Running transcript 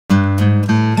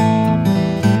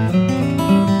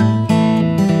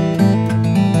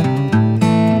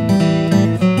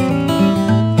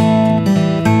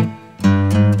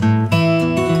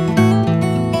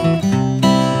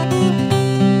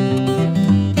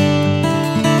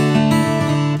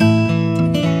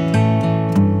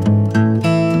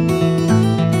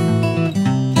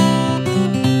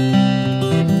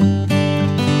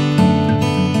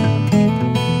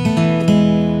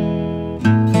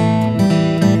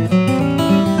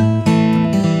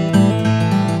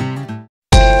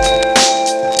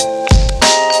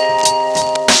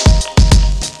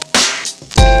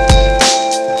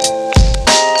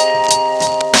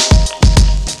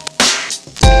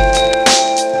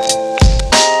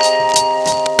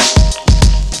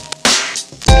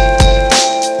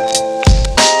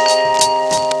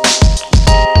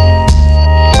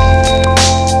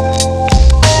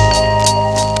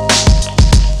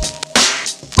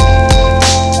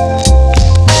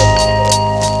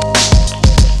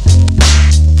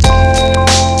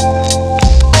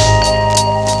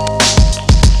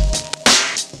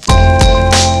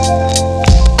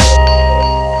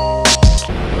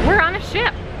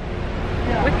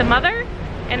with the mother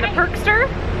and the perkster.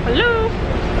 Hello.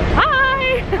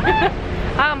 Hi.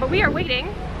 But we are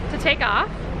waiting to take off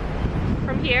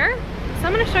from here. So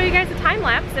I'm gonna show you guys a time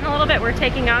lapse in a little bit. We're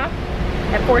taking off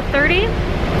at 4:30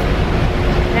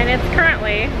 and it's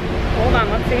currently, hold on,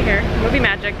 let's see here, movie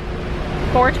magic,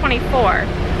 4:24,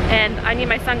 and I need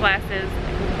my sunglasses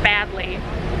badly,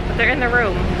 but they're in the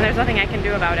room and there's nothing I can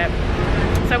do about it.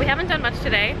 So we haven't done much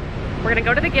today. We're gonna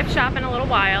go to the gift shop in a little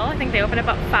while. I think they open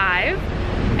about 5,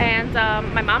 and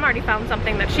my mom already found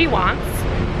something that she wants,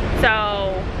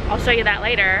 so I'll show you that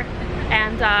later.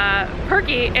 And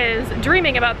Perky is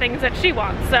dreaming about things that she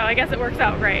wants, so I guess it works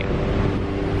out great.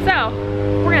 So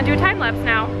we're gonna do a time lapse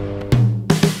now.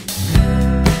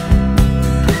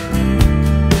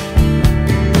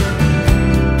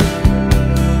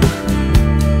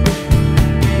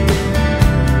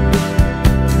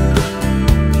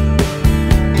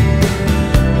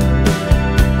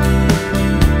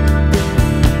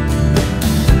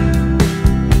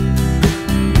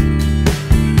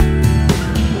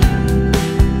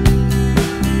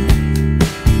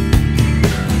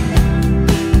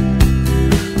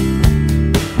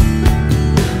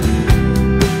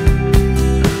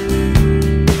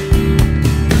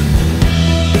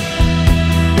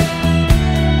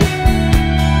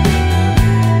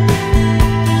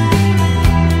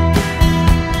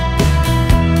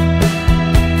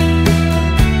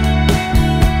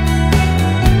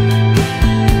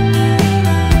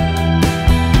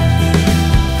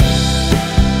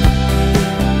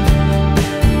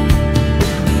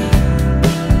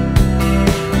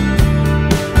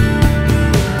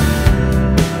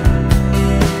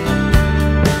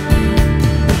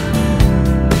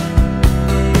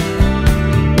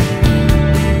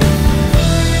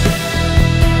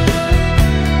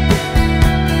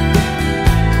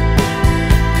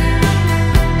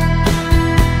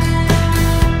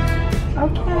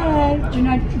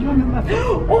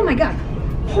 Oh my God!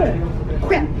 Oh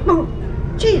crap! Oh,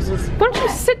 Jesus! Why don't you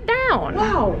sit down?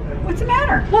 Wow! What's the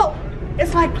matter? Well,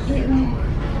 it's like. Are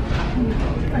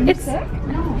you sick?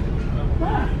 No.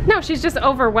 What? No, she's just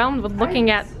overwhelmed with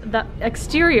looking at the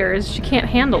exteriors. She can't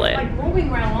handle it. It's like moving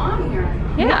right along here.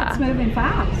 Yeah. It's moving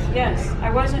fast. Yes,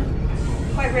 I wasn't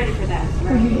quite ready for that.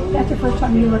 That's the first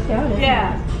time you looked at it.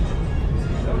 Yeah.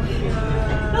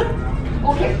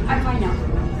 Okay, I'm fine now.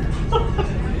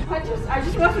 I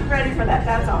just wasn't ready for that,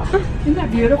 that's all. Isn't that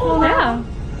beautiful? Yeah.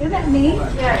 Isn't that neat?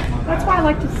 Yeah. That's why I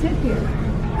like to sit here.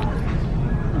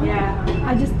 Yeah.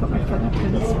 I just put my foot up to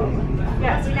this way.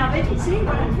 Yeah, see now they can see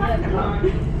what I'm talking about.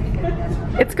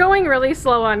 It's going really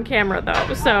slow on camera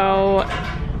though, so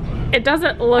it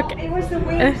doesn't look. It was the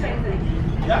wings, I think.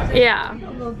 Yeah. Yeah.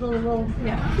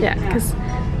 Yeah, because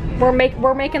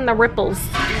we're making the ripples.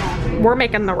 We're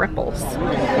making the ripples.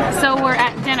 So we're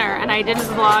at dinner, and I didn't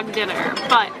vlog dinner,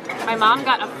 but my mom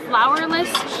got a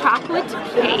flourless chocolate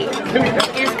cake.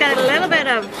 It's got a little bit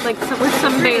of Like with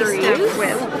some berries.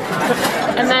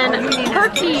 And then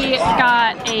Perky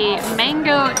got a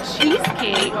mango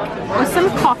cheesecake with some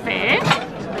coffee.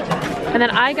 And then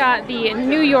I got the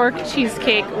New York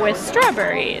cheesecake with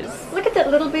strawberries. Look at that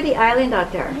little bitty island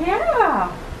out there.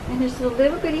 Yeah. And there's a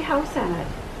little bitty house on it.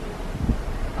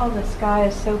 Oh, the sky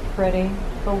is so pretty.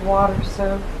 The water's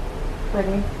so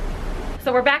pretty.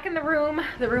 So we're back in the room.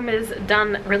 The room is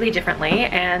done really differently,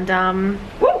 and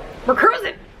woo, we're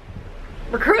cruising.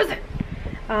 We're cruising.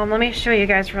 Let me show you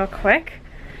guys real quick.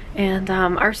 And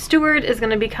our steward is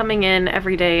gonna be coming in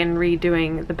every day and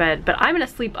redoing the bed, but I'm gonna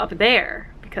sleep up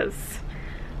there because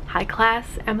high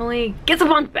class Emily gets a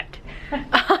bunk bed.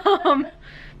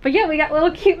 But yeah, we got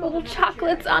little cute little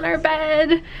chocolates on our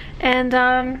bed, and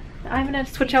I'm gonna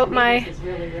switch out my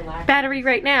battery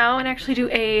right now and actually do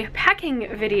a packing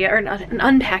video, or an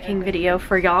unpacking video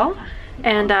for y'all,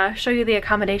 and show you the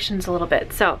accommodations a little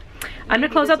bit. So I'm gonna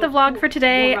close out the vlog for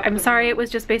today. I'm sorry it was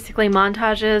just basically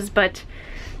montages, but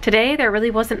today there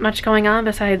really wasn't much going on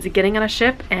besides getting on a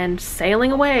ship and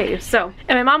sailing away. So,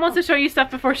 and my mom wants to show you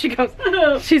stuff before she goes.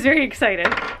 She's very excited.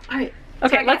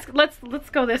 Okay, let's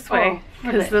go this way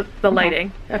because the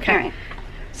lighting. Okay. All right.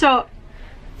 So,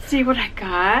 see what I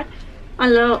got? A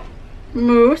little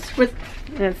moose with.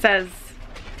 And it says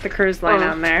the cruise line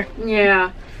on there.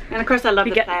 Yeah. And of course I love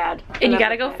the plaid. And you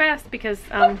gotta go fast because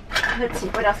let's see,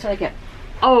 what else did I get?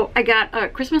 Oh, I got a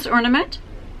Christmas ornament.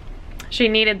 She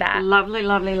needed that. Lovely,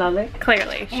 lovely, lovely.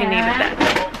 Clearly, she needed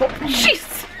that. Oh,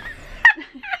 jeez.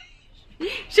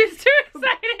 She's too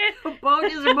excited. The boat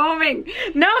is moving.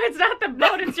 No, it's not the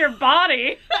boat, it's your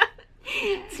body.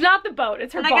 It's not the boat,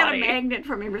 it's her body. And I got a magnet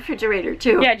for my refrigerator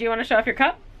too. Yeah, do you want to show off your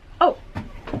cup? Oh.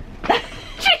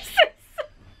 Jesus.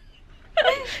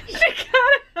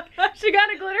 She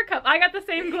got a glitter cup. I got the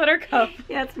same glitter cup.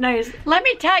 Yeah, it's nice. Let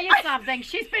me tell you something.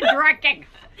 She's been drinking.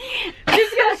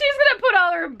 She's gonna put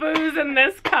all her booze in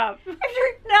this cup. I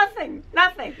drink nothing.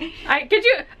 Nothing. Could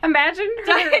you imagine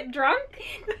her drunk?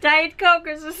 Diet Coke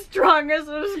is the strongest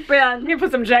it's been. You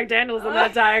put some Jack Daniels in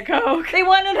that Diet Coke. They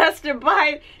wanted us to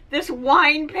buy this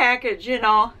wine package, you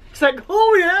know. It's like,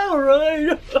 oh yeah,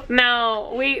 right.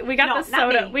 No, we got the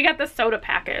soda. We got the soda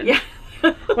package. Yeah.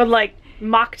 With like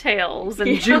mocktails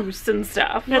and juice and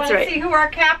stuff. That's right. See who our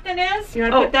captain is? You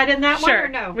want to put that in that one sure. or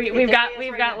no? We've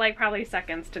got like probably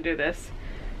seconds to do this.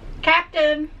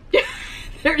 Captain.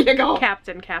 There you go.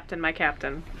 Captain, my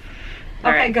captain.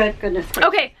 Okay, right. good. Goodness.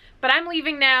 Okay, but I'm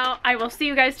leaving now. I will see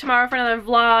you guys tomorrow for another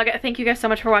vlog. Thank you guys so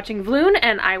much for watching Vlune,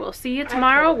 and I will see you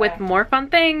tomorrow with more fun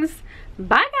things.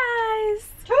 Bye, guys.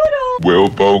 Toodles. Well,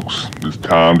 folks, it's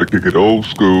time to kick it old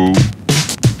school.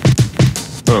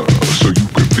 So you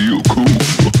can feel cool.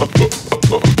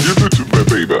 Give it to me,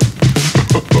 baby.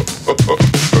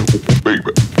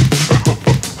 Baby.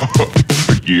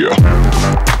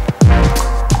 Yeah.